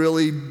can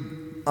really,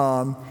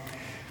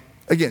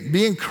 again,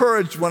 be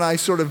encouraged when I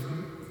sort of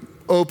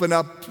open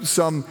up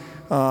some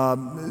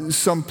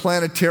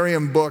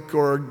planetarium book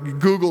or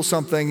Google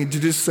something and to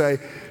just say,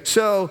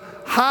 so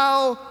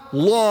how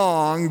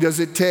long does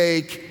it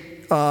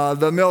take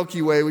the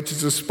Milky Way, which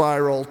is a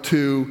spiral,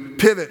 to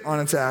pivot on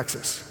its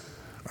axis?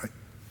 All right.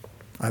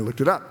 I looked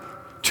it up.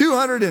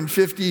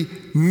 250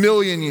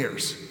 million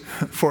years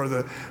for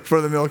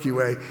the Milky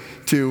Way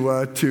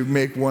to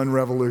make one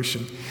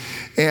revolution.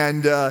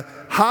 And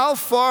how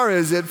far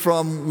is it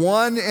from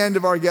one end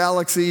of our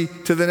galaxy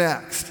to the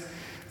next?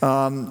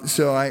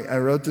 So I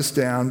wrote this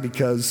down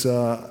because,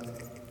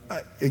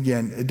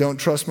 again, I don't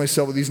trust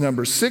myself with these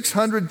numbers.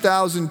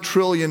 600,000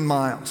 trillion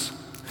miles.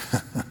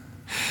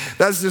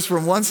 That's just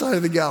from one side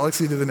of the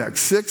galaxy to the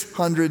next.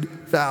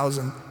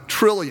 600,000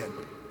 trillion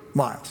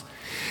miles.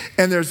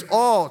 And there's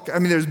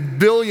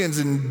billions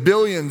and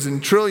billions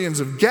and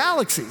trillions of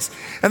galaxies.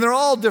 And they're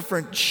all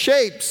different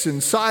shapes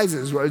and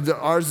sizes.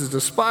 Ours is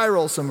a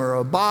spiral, some are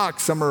a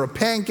box, some are a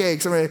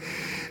pancake.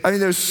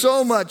 There's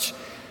so much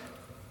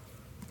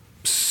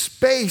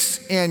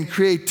space and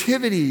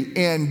creativity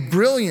and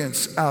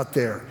brilliance out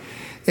there.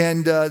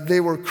 And they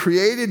were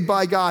created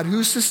by God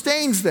who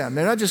sustains them.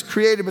 They're not just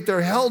created, but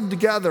they're held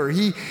together.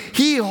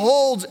 He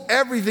holds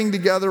everything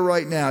together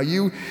right now.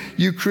 You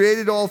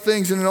created all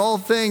things, and all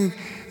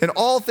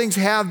things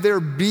have their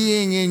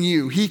being in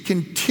you. He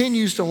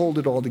continues to hold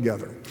it all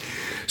together.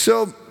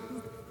 So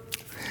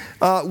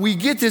we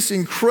get this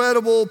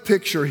incredible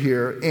picture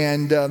here,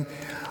 and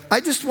I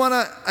just want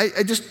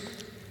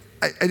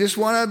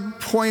to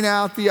point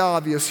out the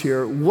obvious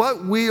here.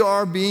 What we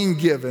are being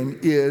given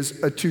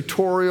is a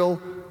tutorial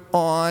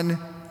on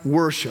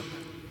worship.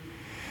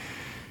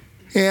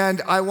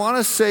 And I want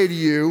to say to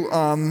you,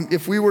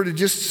 if we were to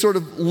just sort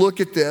of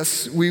look at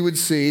this, we would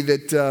see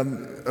that,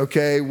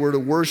 we're to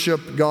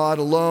worship God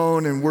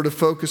alone, and we're to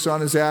focus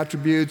on his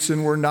attributes,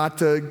 and we're not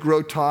to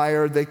grow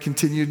tired. They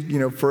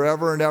continued,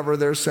 forever and ever.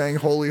 They're saying,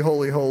 holy,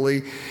 holy,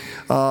 holy.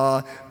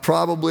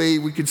 Probably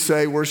we could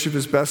say worship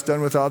is best done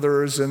with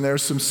others, and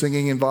there's some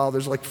singing involved.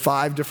 There's like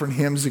 5 different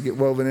hymns that get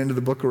woven into the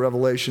book of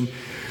Revelation.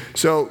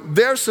 So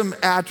there's some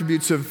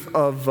attributes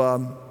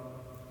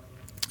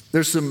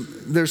there's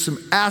some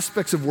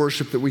aspects of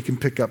worship that we can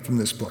pick up from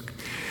this book.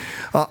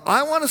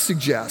 I want to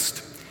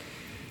suggest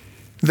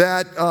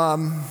that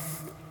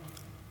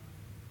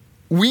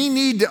we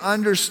need to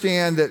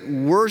understand that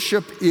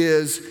worship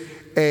is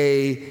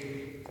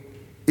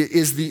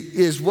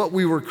what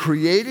we were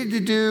created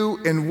to do,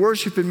 and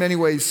worship in many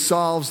ways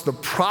solves the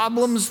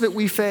problems that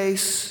we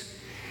face,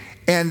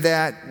 and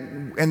that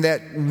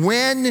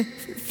when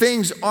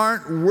things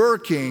aren't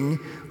working,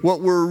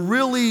 what we're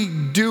really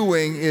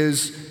doing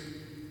is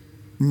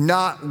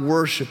not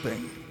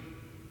worshiping.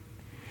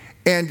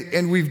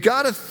 And we've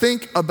got to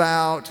think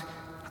about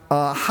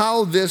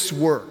how this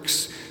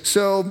works.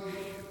 So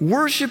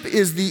worship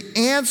is the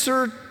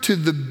answer to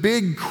the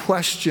big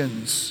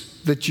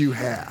questions that you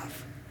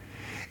have.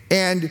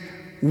 And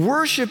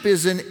worship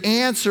is an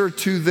answer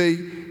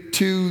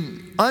to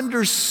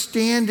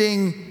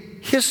understanding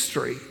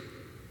history.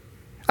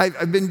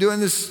 I've been doing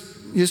this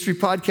history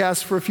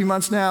podcast for a few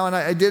months now, and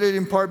I did it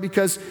in part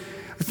because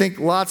I think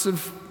lots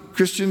of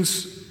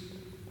Christians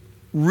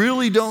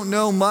really don't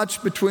know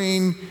much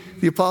between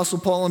the Apostle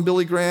Paul and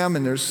Billy Graham,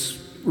 and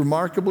there's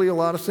remarkably a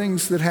lot of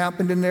things that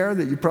happened in there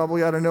that you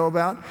probably ought to know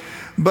about.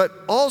 But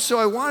also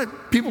I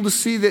want people to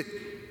see that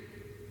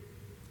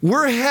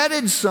we're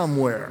headed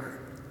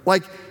somewhere.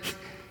 Like,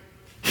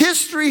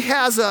 history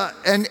has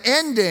an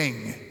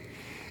ending.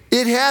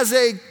 It has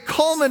a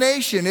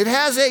culmination. It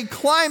has a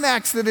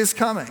climax that is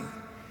coming.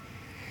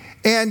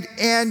 And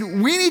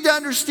we need to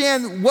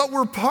understand what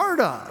we're part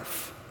of.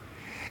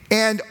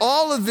 And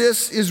all of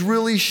this is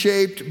really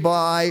shaped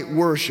by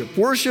worship.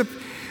 Worship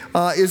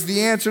is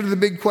the answer to the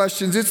big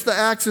questions. It's the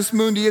axis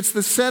mundi. It's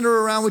the center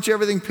around which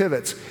everything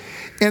pivots.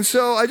 And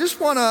so I just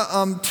want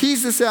to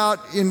tease this out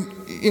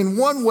in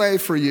one way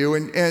for you.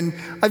 And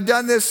I've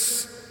done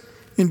this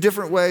in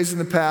different ways in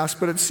the past,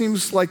 but it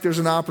seems like there's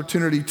an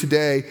opportunity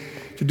today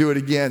to do it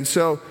again.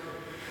 So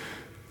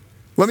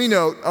let me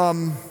note,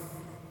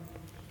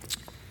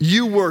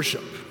 you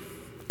worship.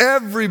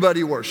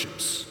 Everybody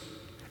worships.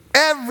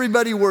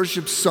 Everybody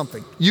worships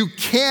something. You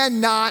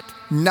cannot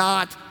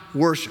not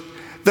worship.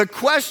 The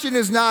question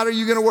is not, are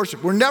you going to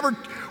worship? We're never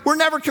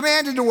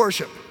commanded to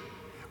worship.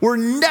 We're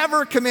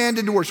never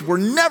commanded to worship. We're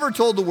never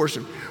told to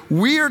worship.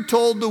 We are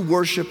told to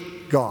worship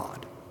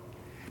God.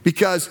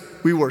 because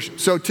we worship.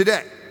 So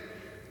today,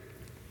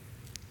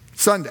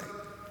 Sunday,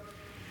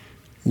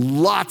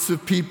 lots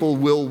of people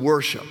will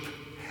worship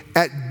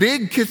at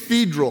big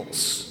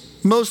cathedrals.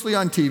 Mostly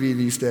on TV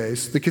these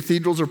days. The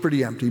cathedrals are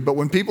pretty empty. But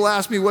when people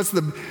ask me what's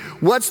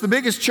the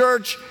biggest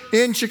church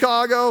in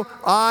Chicago,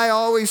 I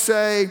always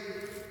say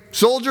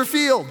Soldier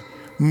Field.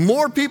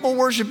 More people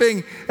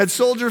worshiping at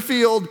Soldier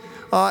Field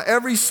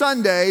every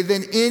Sunday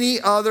than any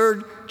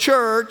other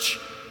church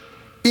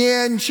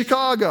in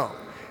Chicago.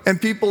 And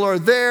people are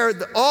there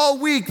all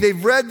week.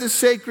 They've read the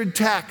sacred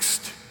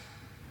text,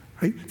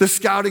 right? The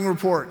scouting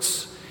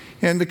reports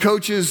and the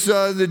coaches'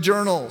 the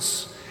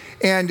journals.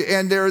 And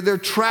they're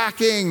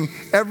tracking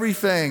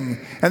everything.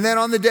 And then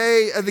on the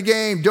day of the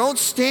game, don't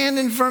stand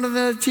in front of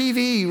the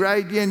TV,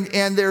 right?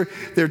 And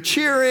they're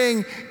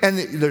cheering and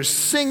they're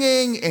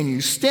singing, and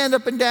you stand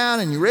up and down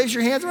and you raise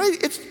your hands, right?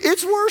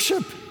 It's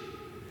worship.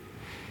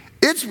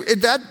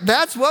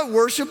 That's what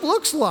worship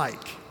looks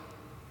like.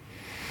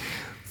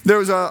 There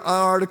was an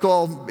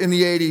article in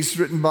the 80s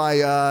written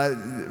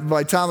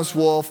by Thomas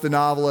Wolfe, the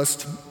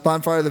novelist,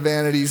 Bonfire of the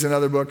Vanities and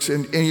other books,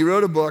 and he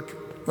wrote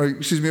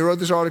wrote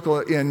this article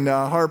in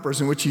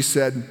Harper's in which he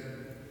said,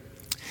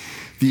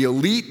 the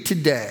elite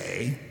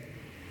today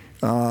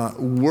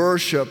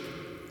worship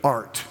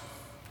art.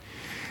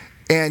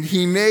 And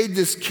he made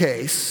this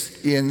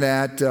case in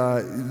that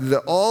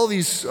all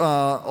these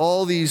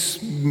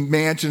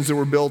mansions that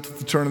were built at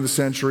the turn of the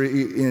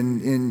century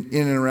in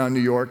and around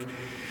New York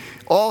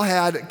all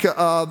had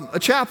a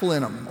chapel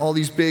in them. All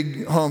these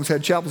big homes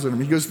had chapels in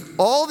them. He goes,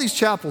 all these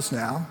chapels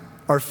now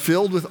are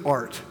filled with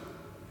art.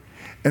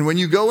 And when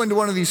you go into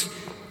one of these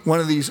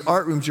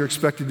art rooms, you're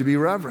expected to be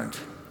reverent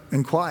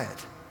and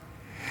quiet.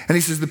 And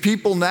he says the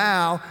people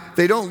now,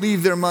 they don't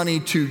leave their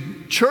money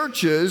to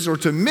churches or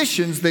to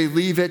missions, they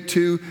leave it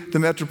to the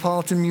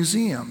metropolitan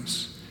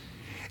museums.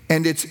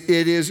 And it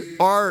is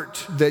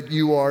art that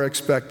you are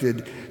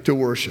expected to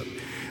worship.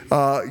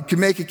 You can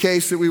make a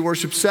case that we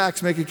worship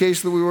sex, make a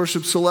case that we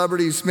worship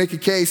celebrities, make a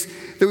case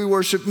that we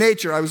worship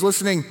nature. I was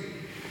listening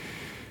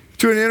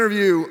to an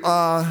interview,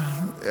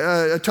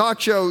 a talk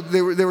show.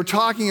 They were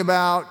talking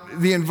about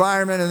the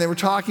environment, and they were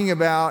talking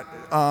about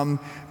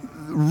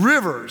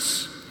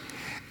rivers.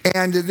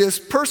 And this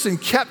person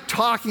kept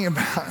talking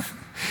about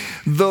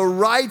the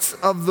rights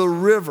of the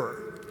river.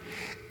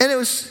 And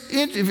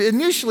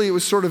initially it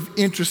was sort of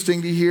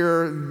interesting to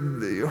hear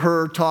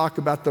her talk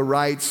about the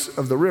rights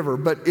of the river,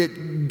 but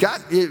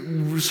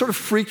it sort of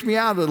freaked me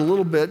out a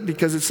little bit,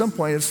 because at some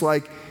point it's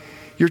like,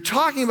 you're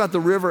talking about the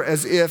river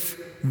as if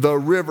the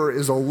river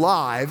is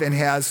alive and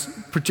has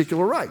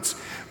particular rights.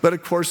 But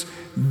of course,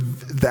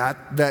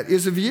 that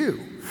is a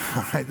view.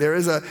 Right? There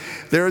is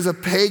a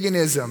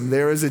paganism,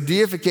 there is a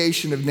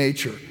deification of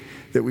nature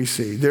that we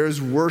see. There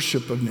is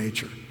worship of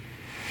nature.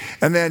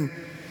 And then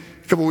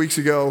a couple weeks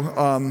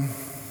ago,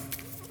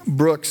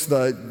 Brooks,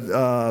 the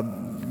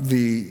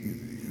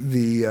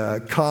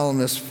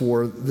columnist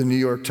for the New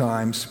York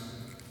Times,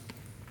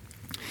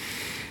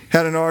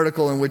 had an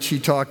article in which he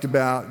talked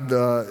about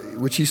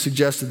which he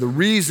suggested the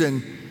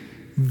reason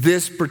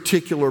this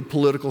particular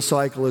political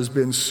cycle has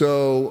been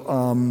so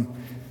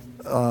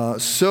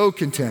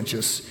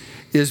contentious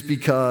is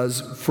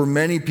because for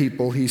many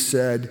people, he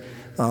said,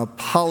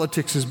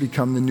 politics has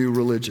become the new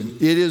religion.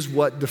 It is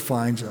what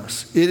defines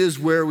us. It is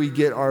where we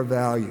get our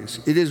values.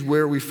 It is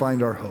where we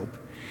find our hope.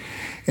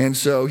 And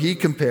so he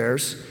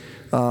compared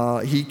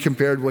what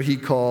he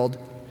called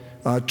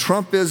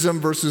Trumpism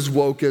versus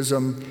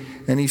wokeism.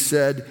 And he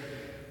said,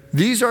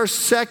 these are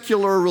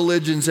secular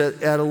religions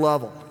at a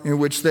level in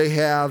which they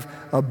have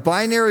a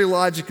binary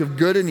logic of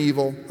good and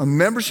evil, a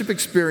membership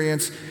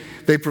experience.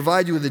 They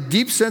provide you with a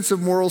deep sense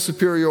of moral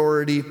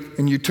superiority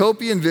and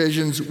utopian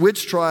visions,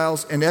 witch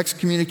trials, and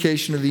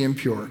excommunication of the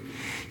impure.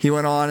 He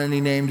went on and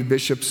he named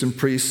bishops and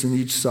priests on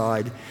each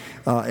side.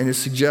 And his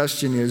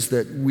suggestion is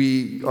that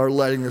we are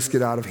letting this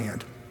get out of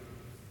hand.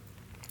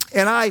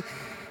 And I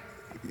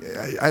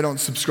don't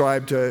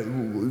subscribe to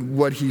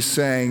what he's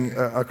saying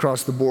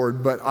across the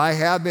board, but I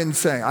have been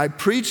saying, I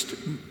preached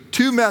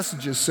 2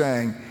 messages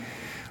saying,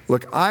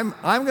 look, I'm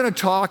going to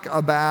talk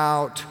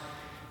about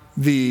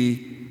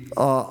the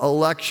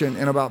election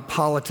and about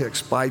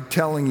politics by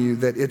telling you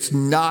that it's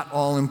not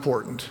all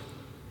important.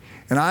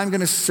 And I'm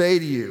going to say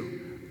to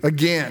you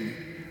again,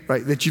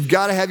 right, that you've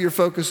got to have your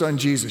focus on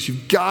Jesus.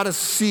 You've got to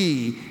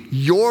see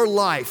your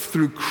life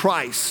through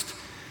Christ,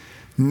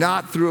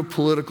 not through a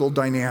political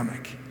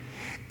dynamic.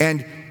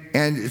 And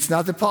it's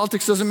not that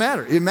politics doesn't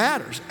matter. It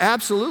matters,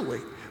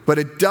 absolutely. But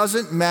it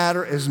doesn't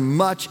matter as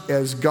much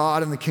as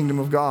God and the kingdom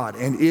of God.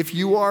 And if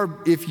you are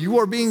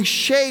being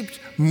shaped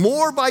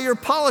more by your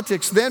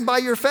politics than by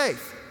your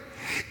faith,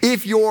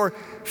 if your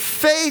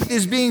faith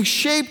is being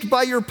shaped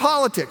by your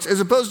politics as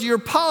opposed to your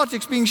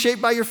politics being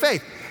shaped by your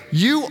faith,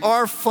 you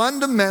are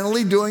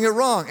fundamentally doing it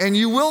wrong. And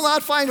you will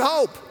not find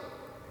hope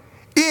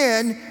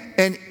in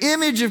an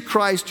image of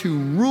Christ who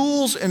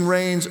rules and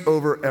reigns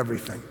over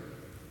everything.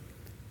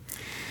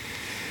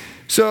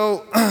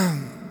 So,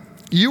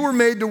 you were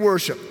made to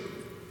worship.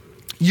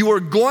 You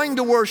are going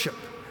to worship.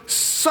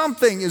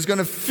 something is going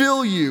to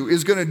fill you,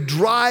 is going to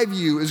drive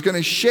you, is going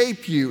to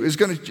shape you, is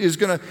going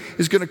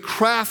to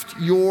craft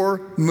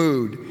your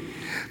mood.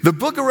 The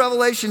book of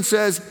Revelation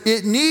says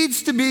it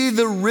needs to be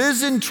the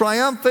risen,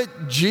 triumphant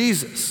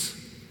Jesus.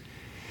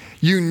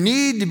 You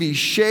need to be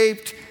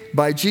shaped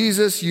by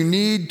Jesus. You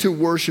need to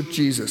worship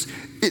Jesus.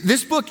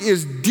 This book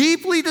is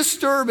deeply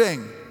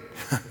disturbing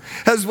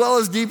as well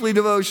as deeply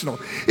devotional.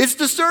 It's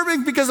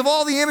disturbing because of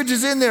all the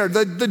images in there,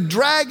 the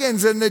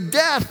dragons and the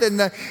death and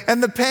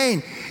the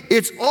pain.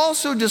 It's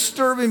also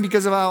disturbing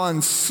because of how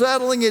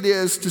unsettling it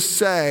is to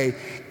say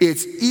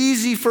it's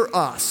easy for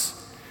us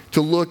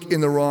to look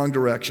in the wrong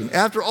direction.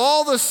 After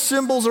all the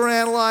symbols are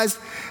analyzed,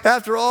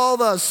 after all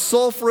the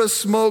sulfurous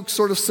smoke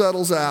sort of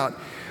settles out,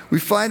 we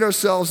find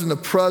ourselves in the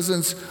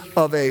presence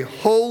of a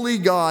holy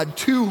God,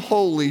 too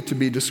holy to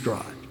be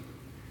described.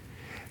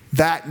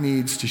 That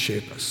needs to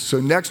shape us.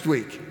 So next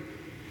week,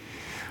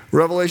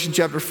 Revelation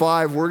chapter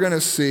 5, we're going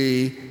to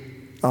see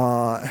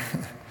how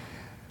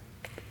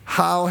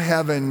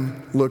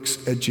heaven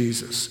looks at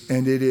Jesus.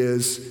 And it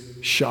is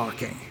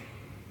shocking.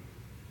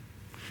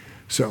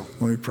 So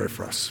let me pray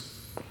for us.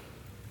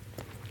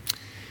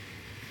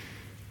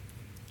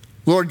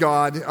 Lord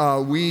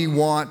God, we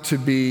want to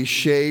be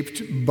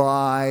shaped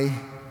by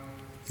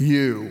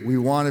you. We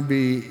want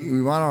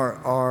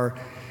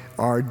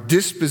our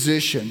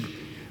disposition,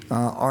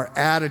 our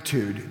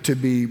attitude to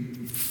be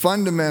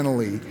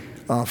fundamentally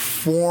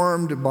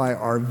formed by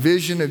our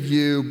vision of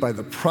you, by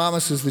the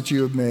promises that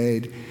you have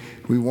made.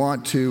 We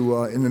want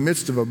to, in the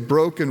midst of a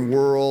broken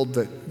world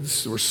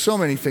where so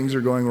many things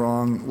are going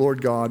wrong,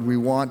 Lord God, we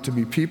want to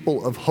be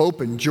people of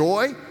hope and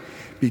joy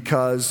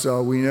because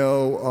we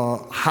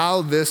know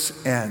how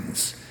this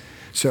ends.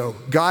 So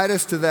guide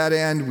us to that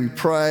end, we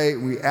pray.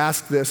 We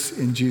ask this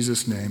in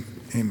Jesus' name.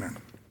 Amen.